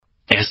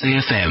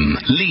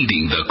SAFM,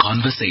 leading the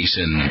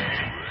conversation.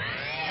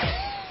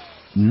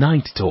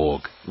 Night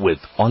Talk with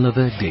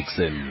Oliver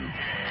Dixon.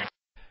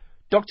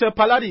 Dr.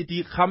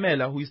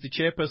 Phaladi-Digamela, who is the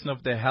chairperson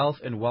of the Health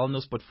and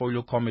Wellness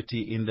Portfolio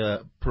Committee in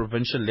the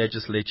Provincial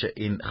Legislature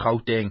in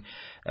Gauteng,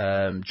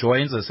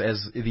 joins us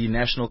as the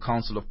National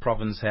Council of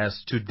Province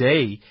has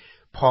today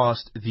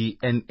passed the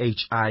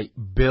NHI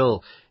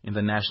Bill in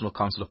the National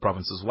Council of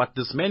Provinces. What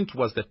this meant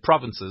was that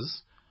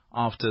provinces,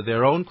 after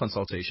their own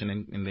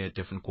consultation in their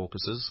different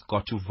caucuses,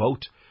 got to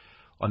vote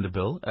on the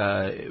bill.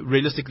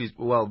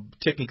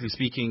 Technically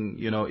speaking,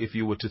 if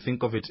you were to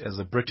think of it as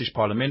a British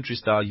parliamentary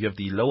style, you have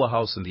the lower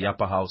house and the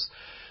upper house,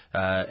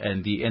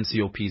 and the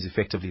NCOP is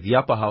effectively the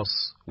upper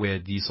house where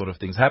these sort of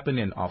things happen,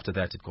 and after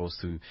that it goes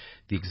to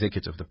the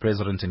executive, the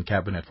president and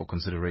cabinet for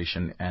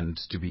consideration and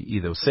to be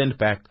either sent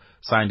back,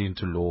 signed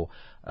into law,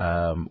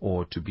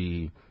 or to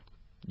be,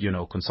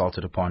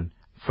 consulted upon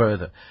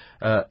further.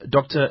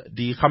 Dr.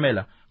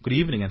 Digamela, good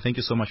evening and thank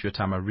you so much for your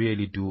time. I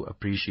really do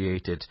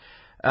appreciate it.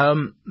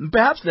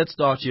 Perhaps let's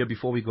start here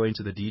before we go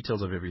into the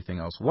details of everything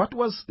else. What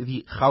was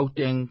the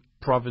Gauteng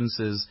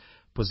province's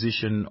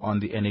position on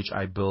the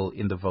NHI bill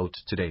in the vote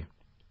today?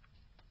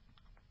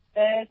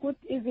 Good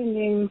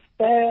evening,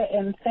 sir,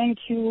 and thank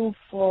you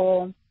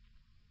for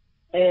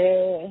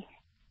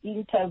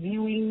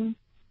interviewing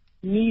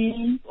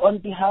me on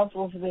behalf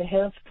of the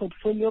Health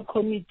Portfolio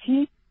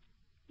Committee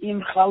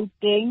in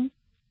Gauteng.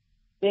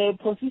 The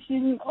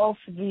position of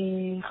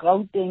the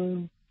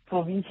Gauteng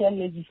Provincial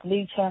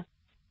Legislature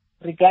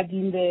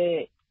regarding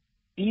the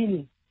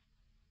bill,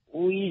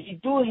 we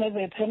do have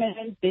a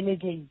permanent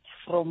delegate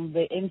from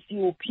the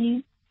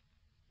NCOP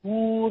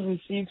who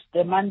receives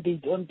the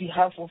mandate on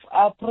behalf of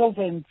our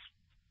province,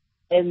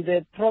 and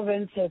the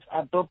province has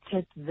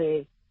adopted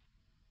the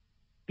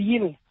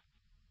bill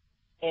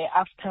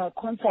after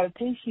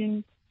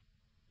consultation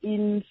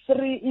in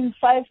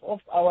 5 of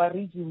our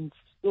regions.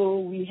 So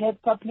we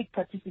had public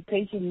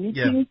participation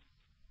meetings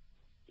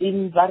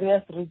in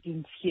various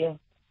regions here.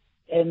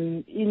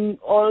 And in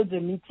all the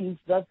meetings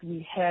that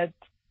we had,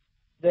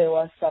 there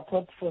was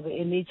support for the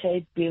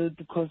NHI bill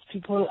because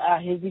people are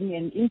having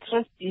an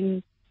interest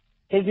in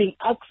having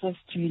access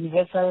to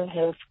universal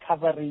health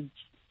coverage.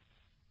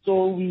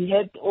 So we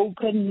had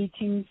open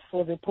meetings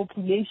for the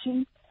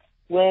population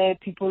where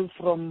people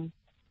from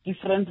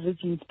different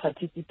regions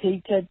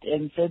participated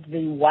and said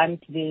they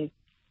want the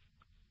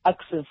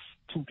access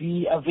to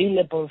be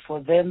available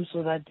for them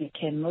so that they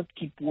cannot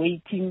keep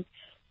waiting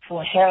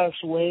for health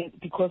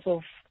because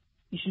of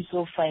issues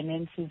of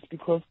finances,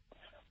 because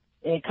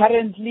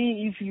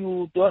currently if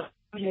you don't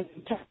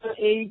have tax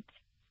aid,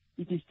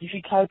 it is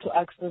difficult to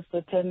access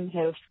certain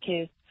health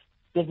care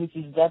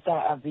services that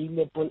are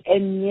available.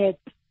 And yet,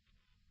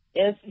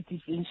 as it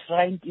is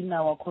enshrined in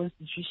our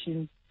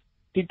constitution,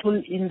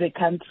 people in the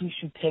country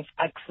should have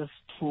access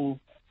to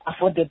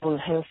affordable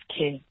health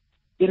care,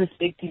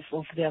 irrespective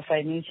of their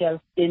financial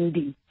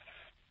standing.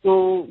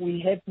 So we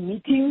had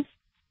meetings,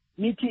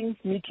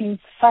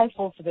 5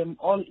 of them,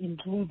 all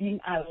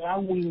including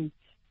allowing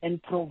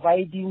and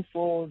providing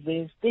for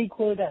the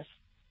stakeholders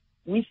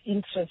with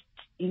interest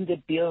in the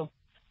bill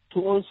to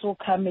also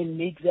come and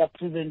make their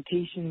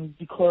presentation,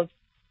 because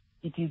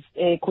it is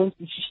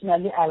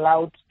constitutionally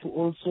allowed to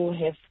also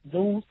have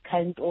those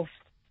kind of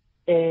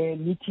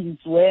meetings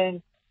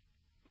where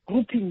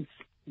groupings,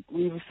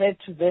 we refer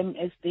to them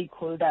as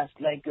stakeholders,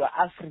 like your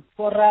Afri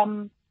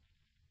Forum,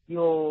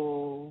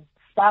 your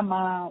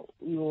SAMA,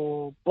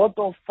 your Board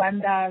of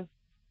Funders.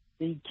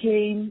 They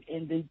came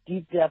and they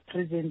did their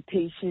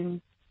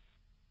presentation.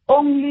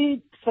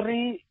 Only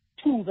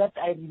 2 that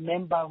I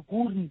remember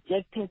who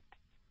rejected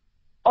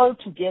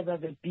altogether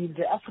the bill.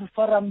 The Afri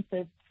Forum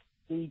said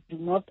they do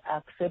not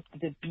accept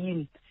the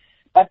bill.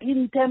 But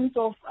in terms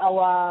of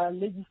our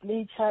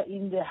legislature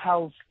in the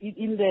House,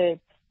 in the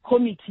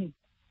committee,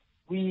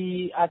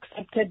 we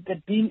accepted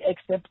the bill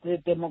except the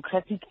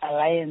Democratic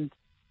Alliance.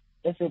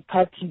 As a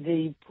party,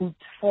 they put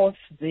forth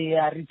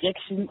their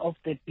rejection of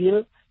the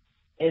bill,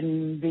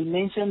 and they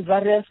mentioned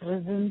various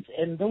reasons,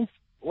 and those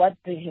what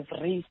they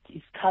have raised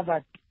is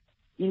covered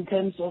in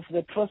terms of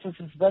the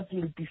processes that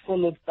will be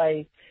followed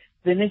by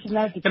the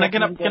National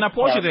Department. Can I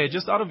pause you there,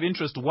 just out of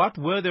interest? What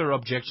were their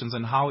objections,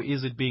 and how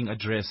is it being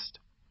addressed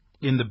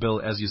in the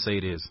bill as you say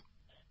it is?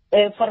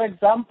 For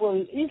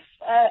example, if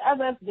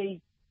others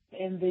they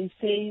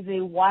say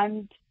they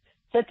want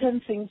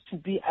certain things to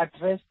be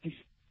addressed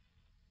before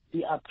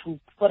be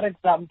approved. For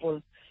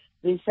example,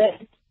 they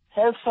said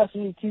health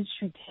facilities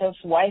should have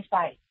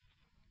Wi-Fi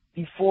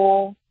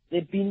before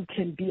the bill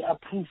can be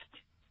approved.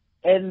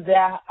 And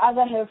there are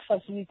other health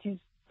facilities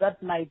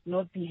that might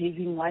not be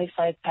having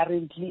Wi-Fi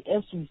currently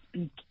as we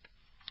speak.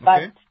 Okay.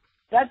 But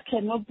that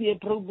cannot be a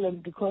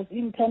problem, because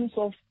in terms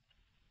of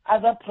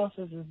other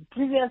processes,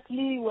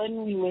 previously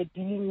when we were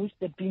dealing with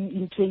the bill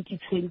in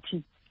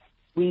 2020,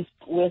 we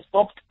were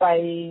stopped by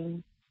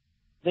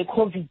the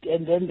COVID,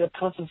 and then the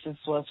processes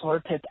was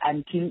halted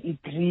until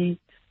it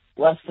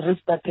was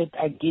restarted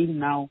again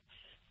now.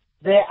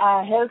 There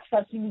are health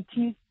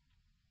facilities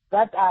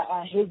that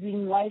are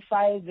having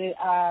Wi-Fi. There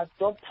are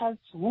doctors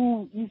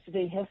who, if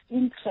they have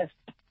interest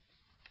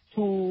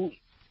to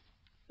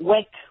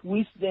work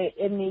with the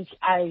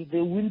NHI,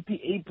 they will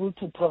be able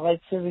to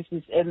provide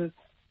services, and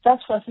such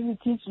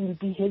facilities will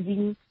be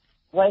having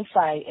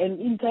Wi-Fi. And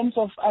in terms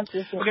of us,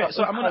 okay,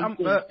 so I'm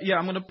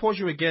gonna pause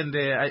you again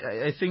there.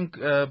 I think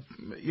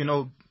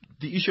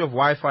the issue of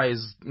Wi-Fi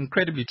is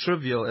incredibly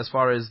trivial as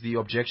far as the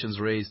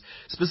objections raised,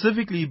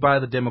 specifically by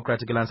the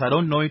Democratic Alliance. I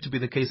don't know it to be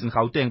the case in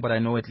Gauteng, but I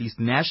know at least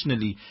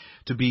nationally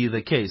to be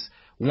the case.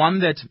 One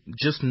that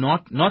just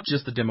not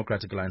just the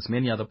Democratic Alliance,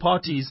 many other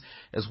parties,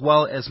 as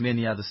well as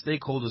many other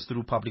stakeholders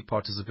through public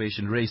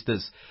participation raised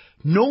this.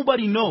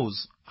 Nobody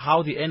knows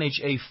how the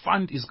NHA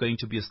fund is going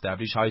to be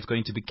established, how it's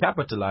going to be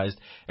capitalized,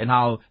 and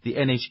how the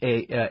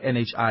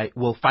NHI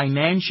will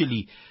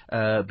financially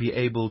be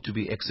able to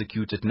be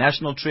executed.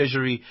 National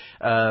Treasury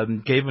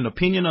gave an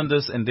opinion on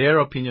this, and their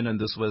opinion on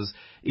this was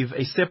if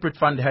a separate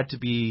fund had to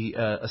be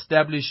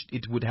established,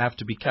 it would have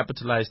to be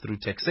capitalized through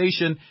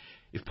taxation,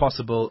 if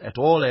possible at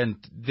all, and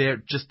there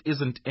just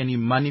isn't any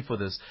money for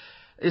this.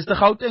 Is the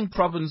Gauteng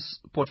Province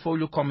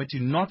Portfolio Committee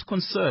not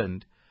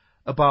concerned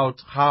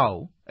about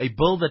how a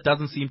bill that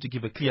doesn't seem to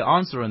give a clear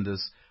answer on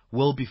this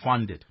will be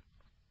funded?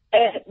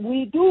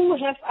 We do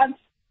have answers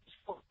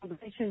for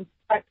conversations,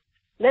 but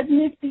let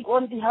me speak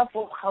on behalf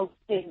of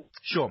Gauteng.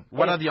 Sure.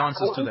 What are the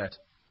answers to that?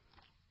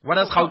 What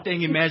does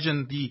Gauteng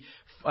imagine the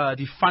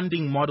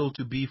funding model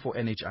to be for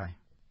NHI?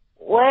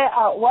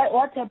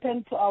 What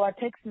happened to our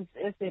taxes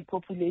as a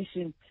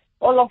population?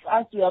 All of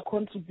us, we are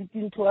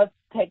contributing towards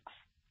tax.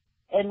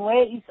 And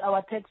where is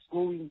our tax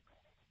going?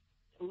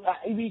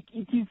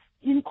 It is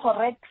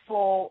incorrect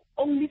for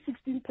only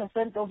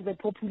 16% of the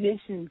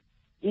population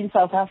in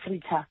South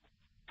Africa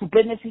to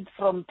benefit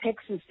from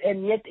taxes,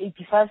 and yet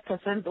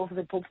 85% of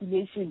the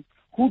population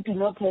who do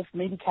not have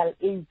medical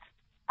aid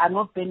are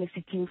not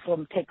benefiting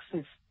from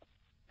taxes.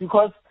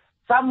 Because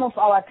some of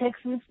our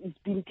taxes is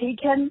being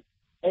taken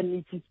and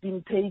it is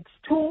being paid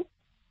to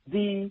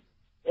the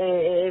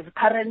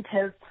current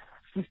health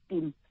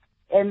system.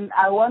 And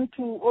I want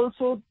to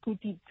also put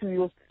it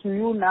to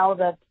you now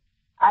that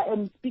I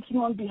am speaking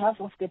on behalf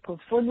of the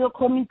Portfolio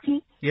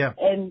Committee. Yeah.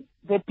 And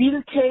the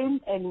bill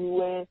came and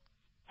we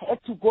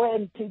had to go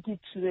and take it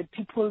to the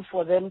people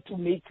for them to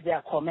make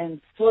their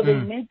comments. So they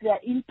made their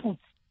inputs.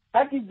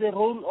 That is the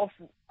role of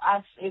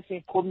us as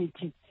a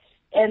committee.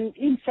 And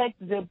in fact,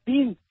 the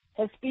bill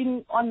has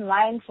been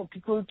online for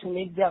people to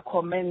make their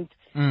comments.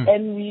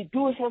 And we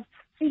do have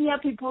senior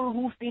people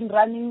who've been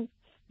running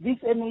this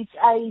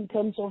NHI in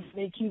terms of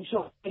making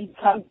sure it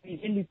comes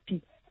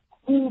reality,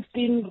 who've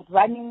been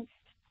running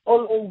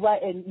all over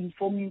and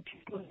informing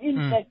people.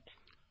 In fact,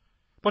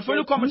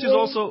 Portfolio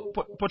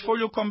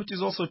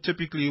committees also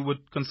typically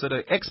would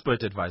consider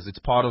expert advice. It's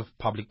part of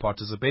public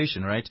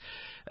participation, right?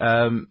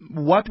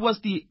 What was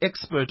the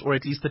expert, or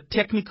at least the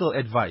technical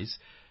advice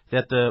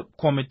that the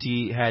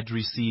committee had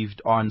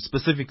received on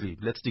specifically,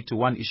 let's stick to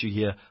one issue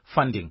here,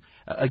 funding?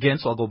 Again,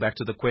 so I'll go back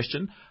to the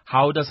question,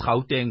 how does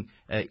Gauteng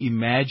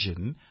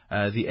imagine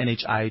the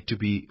NHI to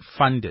be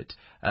funded?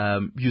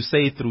 You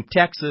say through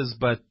taxes,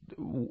 but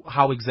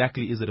how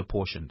exactly is it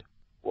apportioned?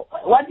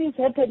 What is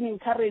happening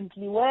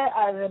currently, where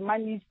are the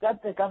monies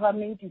that the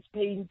government is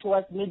paying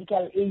towards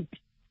medical aid?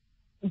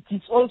 It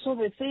is also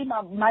the same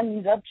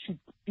money that should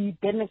be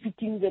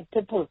benefiting the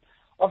people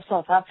of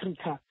South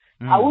Africa.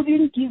 I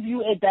wouldn't give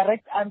you a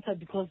direct answer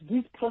because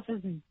this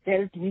process is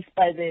dealt with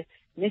by the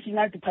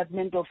National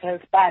Department of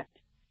Health, but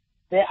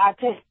there are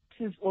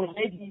taxes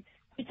already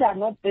which are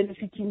not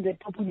benefiting the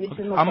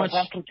population of South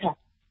Africa.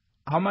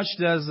 How much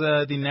does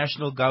the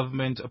national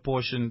government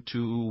apportion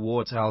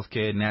towards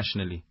healthcare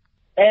nationally?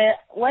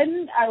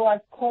 When I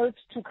was called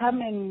to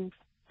come and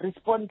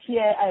respond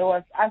here, I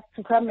was asked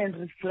to come and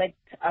reflect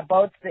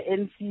about the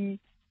NCOP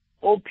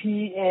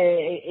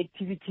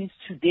activities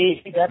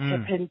today that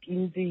happened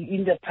in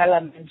the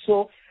parliament.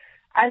 So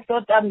I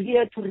thought I'm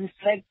here to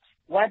reflect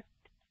what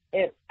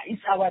is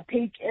our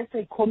take as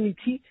a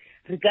committee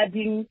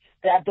regarding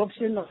the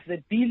adoption of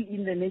the bill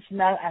in the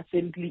National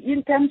Assembly.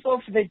 In terms of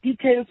the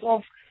details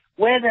of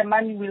where the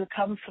money will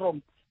come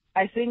from,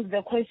 I think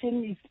the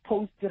question is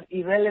posed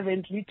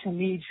irrelevantly to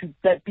me. It should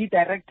be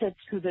directed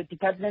to the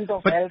Department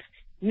of Health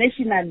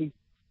nationally.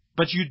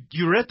 But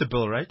you read the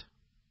bill, right?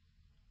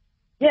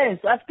 Yes,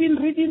 I've been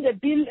reading the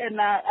bill, and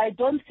I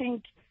don't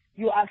think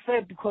you are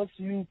fair because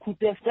you could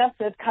have just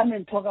said, come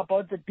and talk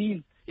about the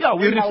bill. Yeah,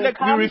 we're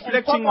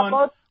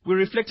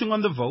reflecting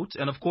on the vote,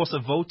 and of course a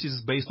vote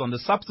is based on the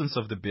substance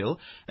of the bill,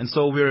 and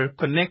so we're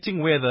connecting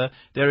whether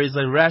there is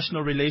a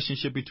rational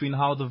relationship between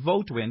how the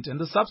vote went and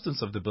the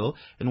substance of the bill,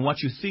 and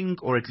what you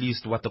think, or at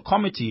least what the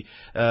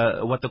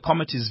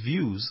committee's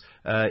views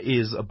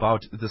is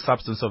about the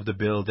substance of the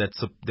bill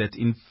that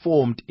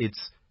informed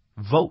its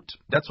vote.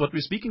 That's what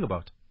we're speaking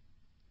about.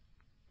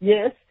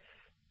 Yes,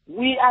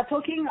 we are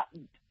talking.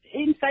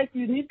 In fact,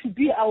 you need to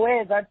be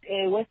aware that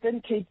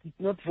Western Cape did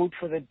not vote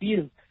for the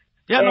bill.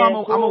 Yeah,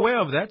 no, I'm aware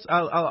of that.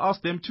 I'll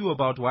ask them too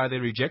about why they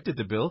rejected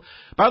the bill.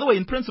 By the way,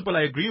 in principle,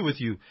 I agree with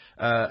you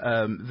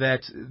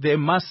that there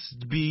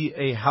must be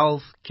a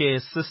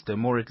healthcare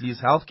system, or at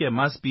least healthcare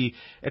must be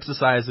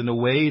exercised in a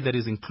way that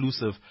is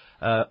inclusive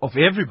of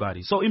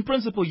everybody. So in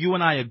principle, you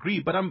and I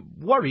agree, but I'm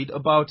worried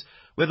about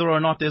whether or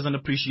not there's an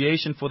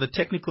appreciation for the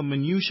technical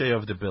minutiae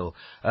of the bill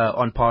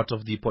on part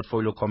of the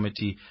portfolio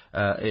committee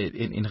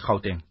in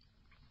Gauteng.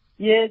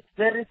 Yes,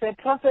 there is a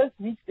process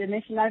which the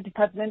National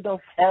Department of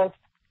Health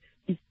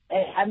is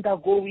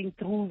undergoing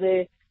through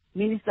the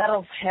Minister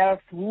of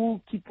Health,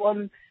 who keep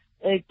on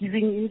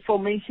giving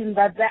information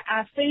that there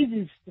are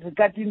phases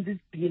regarding this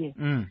bill.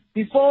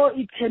 Before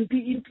it can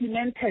be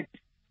implemented,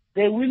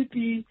 there will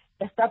be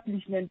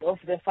establishment of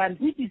the fund,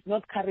 which is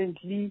not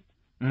currently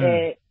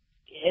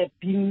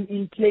being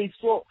in place.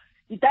 So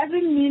it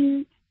doesn't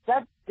mean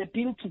that the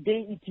bill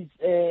today it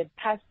is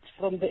passed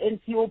from the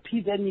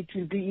NCOP, then it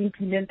will be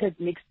implemented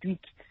next week,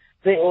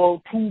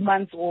 or 2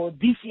 months, or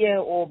this year,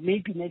 or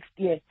maybe next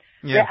year.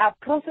 Yeah. There are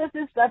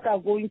processes that are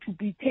going to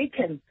be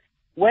taken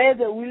where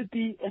there will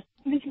be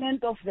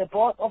establishment of the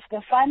board of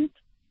the fund,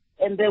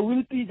 and there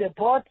will be the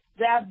board.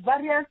 There are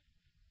various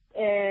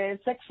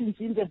sections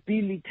in the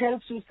bill. It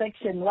tells you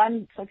section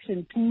 1,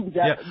 section 2,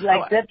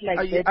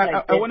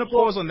 I want to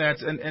pause on that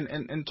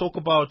and talk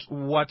about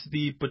what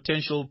the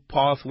potential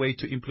pathway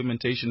to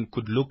implementation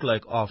could look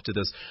like after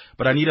this.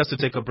 But I need us to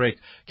take a break.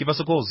 Give us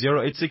a call,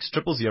 086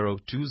 000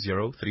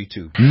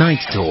 2032.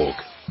 Night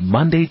Talk,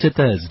 Monday to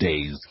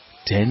Thursdays,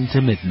 10 to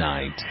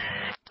midnight.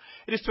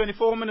 It is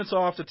 24 minutes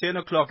after 10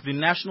 o'clock. The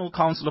National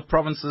Council of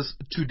Provinces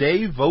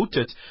today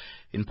voted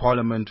in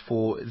Parliament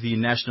for the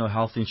National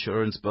Health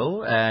Insurance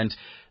Bill, and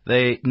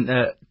 8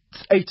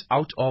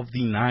 out of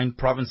the 9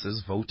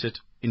 provinces voted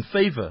in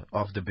favor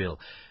of the bill.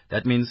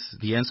 That means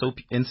the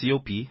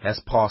NCOP has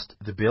passed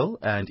the bill,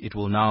 and it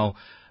will now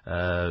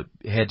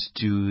head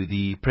to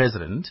the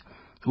President,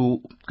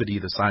 who could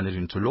either sign it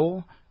into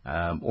law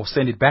or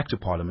send it back to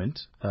Parliament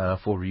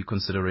for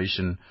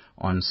reconsideration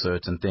on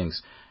certain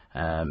things.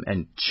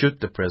 And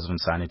should the President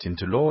sign it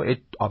into law,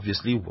 it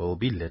obviously will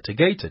be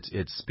litigated.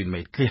 It's been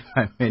made clear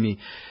by many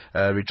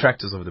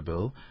retractors of the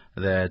bill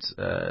that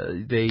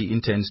they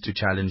intend to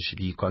challenge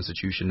the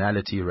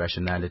constitutionality,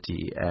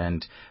 rationality,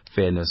 and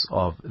fairness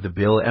of the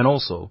bill, and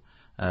also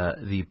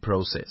the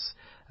process.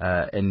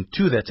 And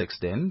to that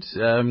extent,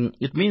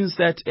 it means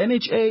that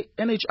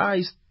NHI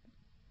is,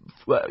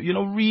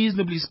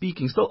 reasonably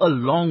speaking, still a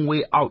long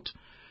way out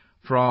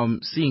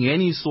from seeing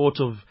any sort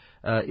of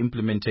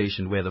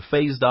implementation, whether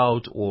phased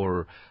out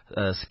or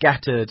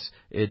scattered.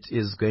 It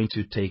is going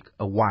to take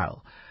a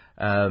while.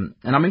 And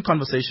I'm in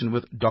conversation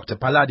with Dr.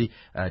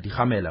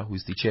 Phaladi-Digamela, who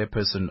is the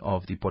chairperson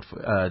of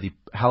the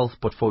Health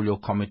Portfolio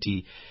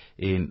Committee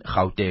in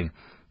Gauteng.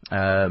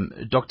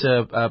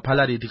 Dr.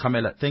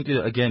 Phaladi-Digamela, thank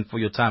you again for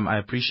your time. I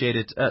appreciate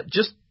it.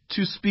 Just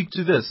to speak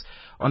to this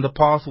on the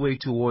pathway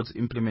towards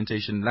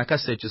implementation, like I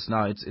said just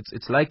now,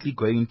 it's likely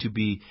going to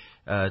be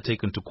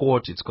taken to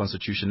court. Its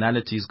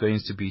constitutionality is going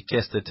to be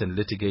tested and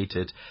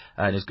litigated,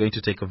 and it's going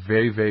to take a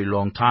very, very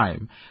long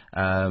time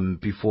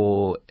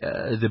before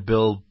the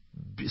bill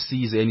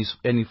sees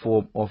any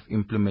form of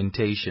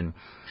implementation.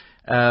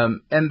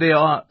 And there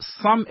are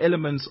some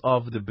elements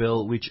of the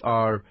bill which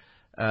are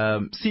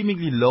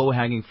seemingly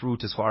low-hanging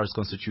fruit as far as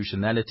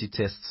constitutionality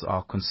tests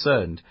are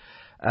concerned.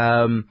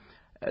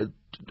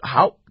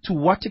 To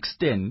what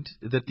extent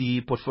that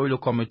the Portfolio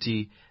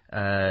Committee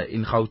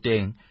in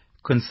Gauteng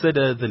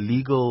consider the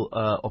legal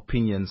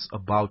opinions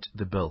about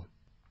the bill?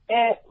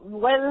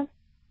 Well,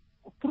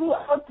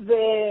 throughout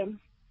the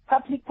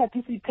public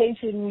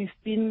participation, we've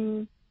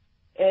been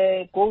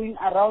going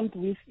around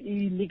with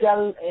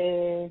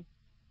legal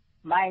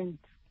minds,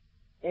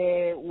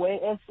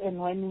 whereas and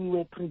when we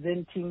were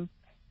presenting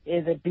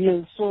the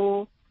bill.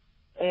 So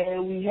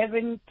we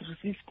haven't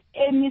received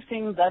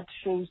anything that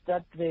shows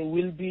that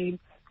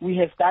we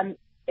have done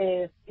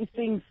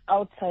things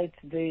outside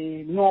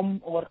the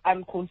norm or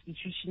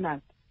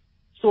unconstitutional.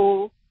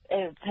 So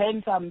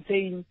hence I'm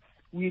saying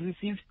we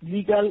received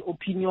legal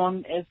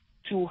opinion as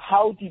to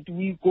how did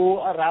we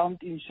go around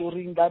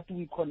ensuring that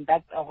we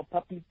conduct our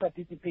public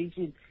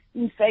participation.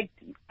 In fact,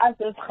 as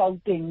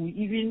Gauteng, we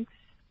even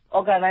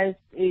organized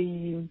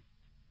a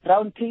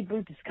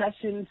roundtable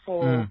discussion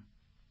for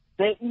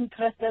the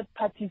interested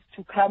parties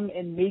to come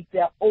and make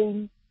their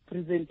own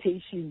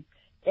presentation.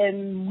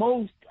 And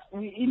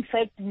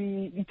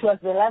it was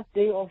the last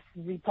day of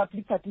the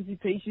public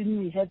participation.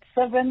 We had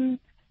 7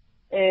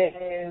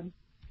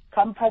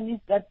 companies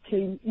that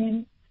came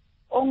in.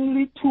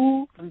 Only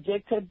 2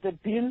 rejected the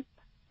bill,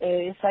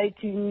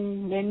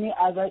 citing many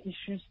other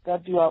issues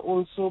that you are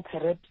also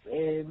perhaps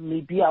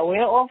may be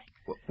aware of.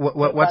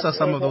 What are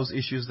some of those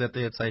issues that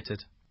they had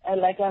cited?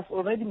 Like I've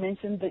already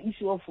mentioned, the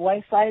issue of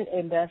Wi-Fi,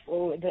 and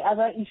the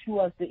other issue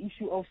was the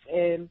issue of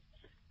the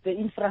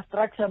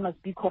infrastructure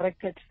must be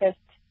corrected first.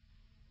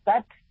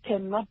 That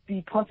cannot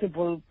be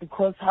possible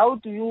because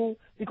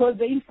because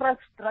the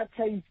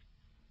infrastructure is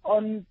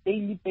on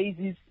daily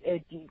basis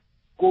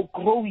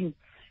growing.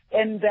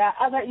 And there are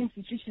other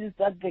institutions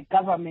that the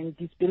government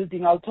is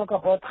building. I'll talk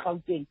about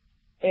Gauteng.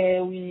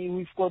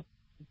 We've got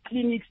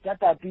clinics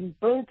that are being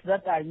built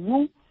that are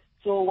new.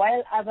 So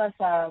while others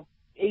are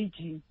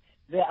aging,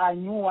 there are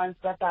new ones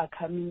that are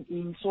coming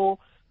in. So,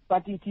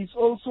 but it is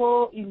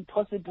also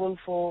impossible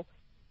for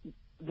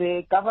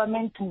the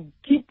government to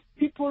keep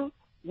people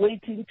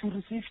waiting to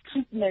receive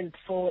treatment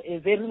for a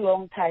very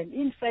long time.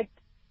 In fact,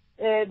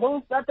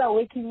 those that are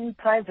working in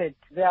private,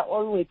 they are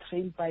always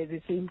trained by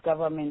the same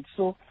government.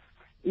 So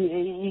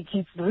it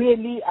is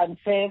really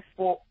unfair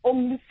for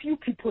only few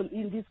people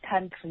in this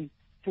country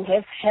to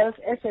have health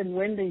as and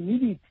when they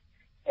need it.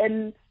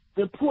 And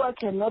the poor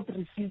cannot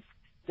receive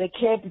the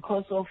care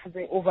because of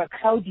the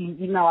overcrowding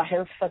in our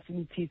health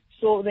facilities.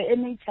 So the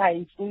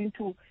NHI is going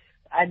to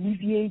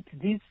alleviate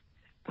this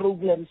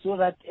problem so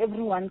that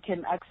everyone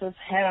can access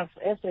health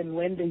as and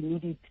when they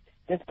need it.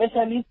 The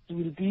specialists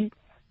will be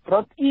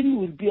brought in,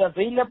 will be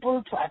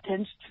available to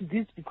attend to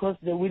this because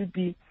there will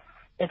be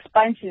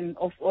expansion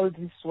of all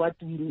this, what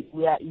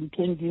we are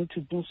intending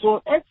to do.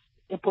 So as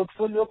a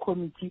portfolio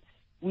committee,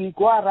 we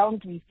go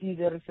around, we see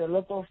there is a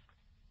lot of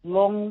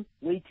long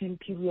waiting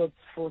periods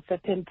for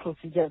certain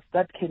procedures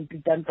that can be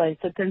done by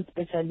certain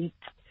specialists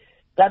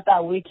that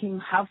are working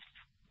half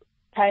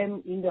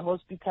time in the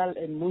hospital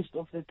and most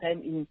of the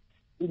time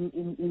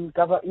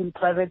in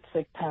private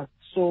sector.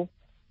 So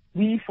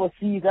we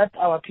foresee that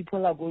our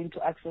people are going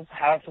to access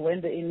health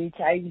when the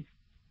NHI is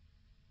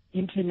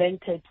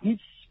implemented,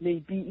 which may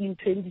be in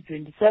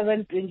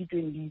 2027,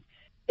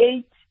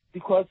 2028,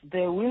 because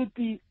there will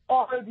be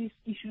all these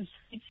issues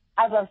which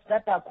others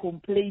that are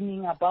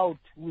complaining about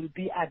will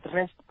be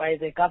addressed by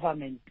the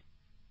government.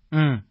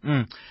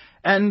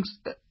 And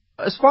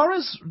as far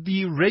as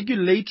the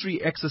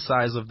regulatory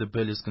exercise of the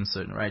bill is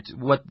concerned, right,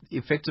 what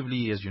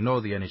effectively, as you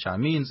know, the NHI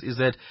means is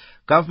that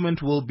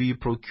government will be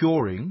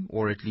procuring,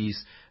 or at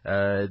least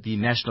the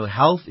National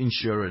Health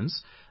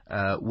Insurance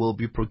will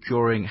be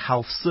procuring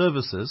health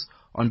services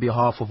on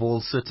behalf of all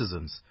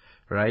citizens,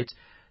 right?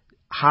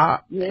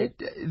 Yes.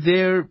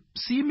 There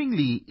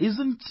seemingly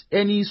isn't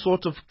any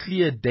sort of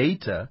clear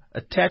data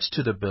attached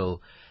to the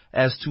bill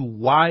as to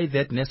why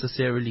that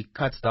necessarily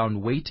cuts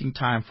down waiting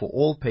time for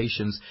all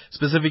patients,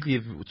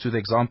 specifically to the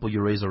example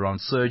you raise around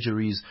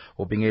surgeries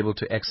or being able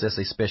to access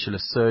a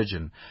specialist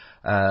surgeon.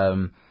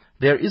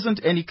 There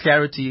isn't any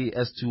clarity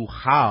as to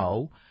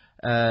how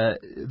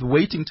the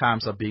waiting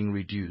times are being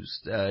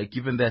reduced,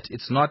 given that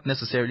it's not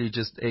necessarily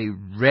just a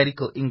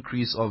radical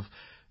increase of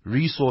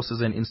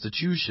resources and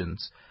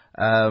institutions.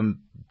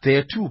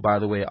 There too, by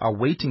the way, are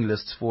waiting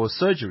lists for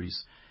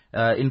surgeries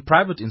in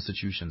private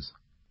institutions.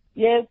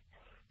 Yes.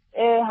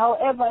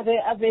 However, the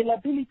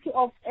availability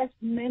of as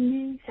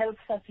many health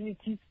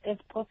facilities as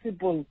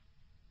possible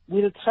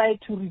will try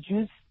to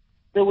reduce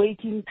the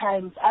waiting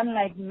times.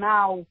 Unlike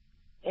now,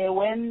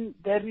 when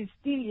there is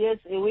still, yes,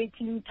 a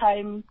waiting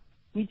time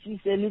which is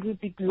a little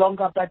bit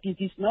longer, but it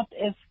is not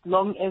as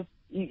long as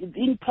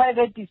in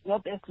private. It's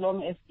not as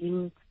long as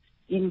in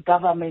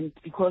government,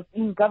 because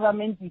in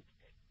government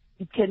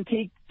it can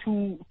take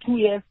two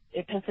years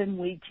a person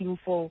waiting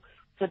for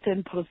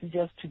certain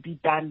procedures to be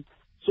done.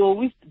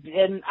 So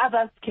and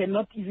others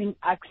cannot even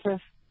access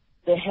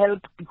the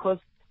help because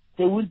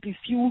there will be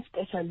few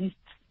specialists.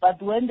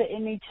 But when the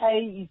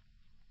NHI is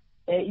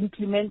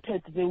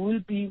implemented, there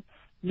will be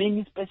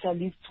many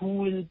specialists who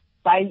will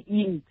buy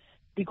in,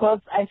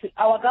 because I think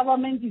our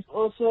government is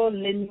also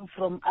learning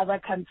from other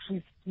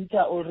countries which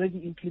are already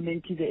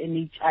implementing the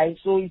NHI.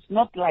 So it's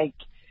not like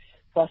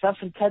South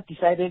Africa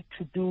decided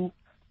to do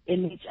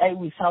NHI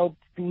without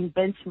doing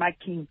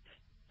benchmarking.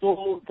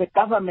 So the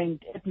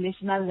government at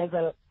national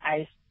level,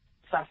 I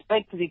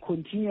suspect they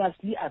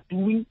continuously are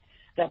doing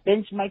the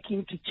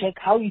benchmarking to check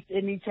how is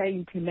NHI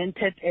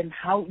implemented and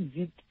how is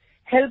it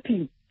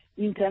helping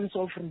in terms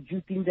of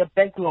reducing the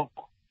backlog,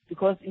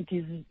 because it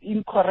is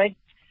incorrect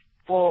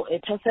for a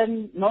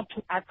person not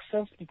to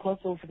access because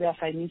of their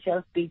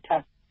financial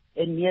status,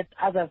 and yet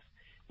others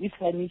with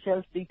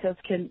financial status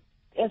can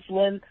as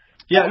well.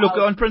 Yeah, look,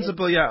 on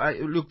principle,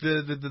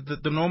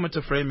 the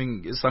normative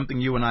framing is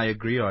something you and I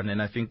agree on,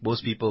 and I think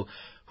most people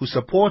who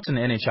support an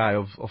NHI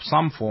of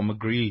some form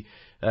agree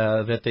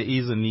that there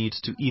is a need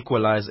to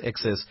equalize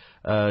access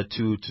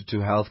to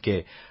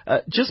healthcare.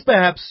 Just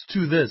perhaps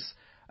to this,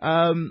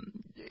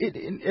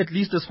 at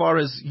least as far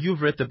as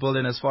you've read the bill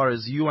and as far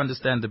as you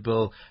understand the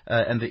bill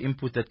and the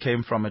input that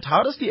came from it,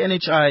 how does the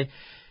NHI,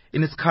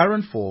 in its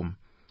current form,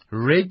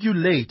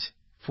 regulate,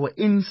 for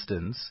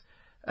instance,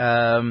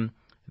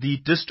 the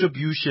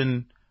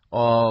distribution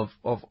of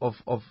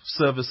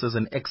services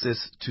and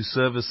access to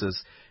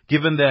services,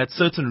 given that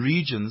certain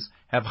regions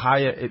have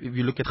higher, if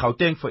you look at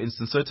Gauteng, for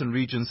instance, certain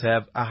regions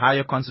have a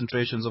higher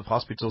concentrations of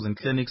hospitals and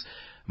clinics,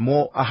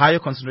 a higher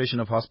concentration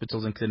of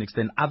hospitals and clinics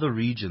than other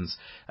regions.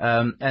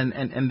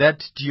 And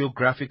that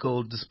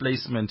geographical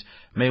displacement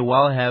may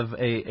well have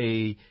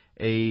a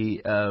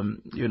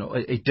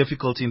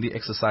difficulty in the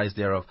exercise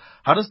thereof.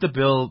 How does the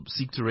bill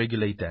seek to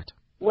regulate that?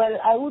 Well,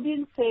 I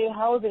wouldn't say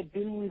how the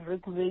bill will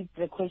regulate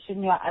the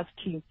question you are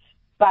asking,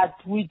 but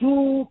we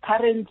do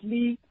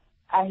currently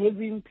are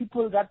having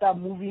people that are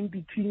moving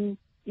between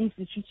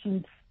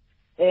institutions,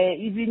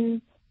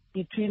 even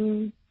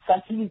between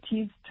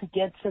facilities to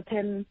get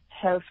certain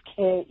health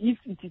care if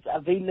it is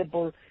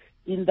available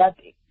in that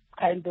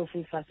kind of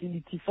a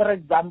facility. For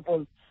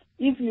example,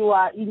 if you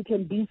are in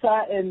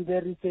Tembisa and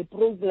there is a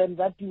problem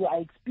that you are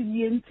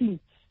experiencing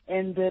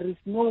and there is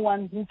no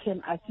one who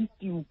can assist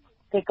you,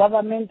 the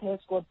government has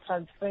got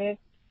transfer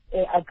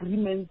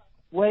agreements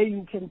where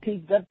you can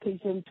take that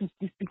patient to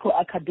Statistical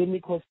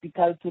Academic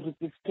Hospital to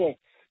receive care.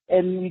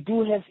 And we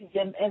do have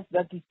EMS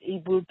that is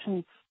able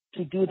to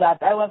do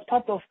that. I was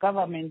part of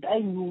government. I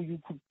knew you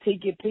could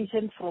take a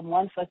patient from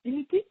one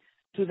facility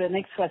to the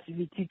next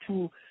facility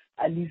to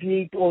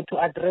alleviate or to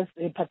address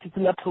a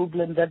particular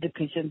problem that the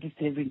patient is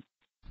having.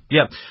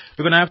 Yeah,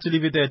 we're going to have to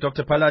leave it there.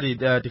 Dr.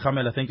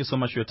 Phaladi-Digamela, thank you so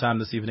much for your time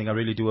this evening. I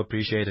really do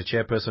appreciate it.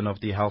 Chairperson of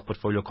the Health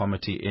Portfolio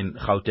Committee in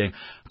Gauteng.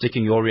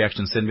 Taking your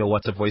reaction, send me a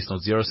WhatsApp voice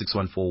note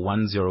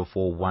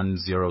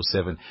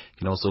 0614-104-107. You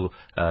can also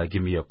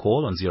give me a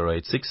call on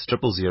 086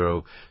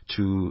 000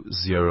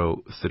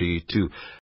 2032.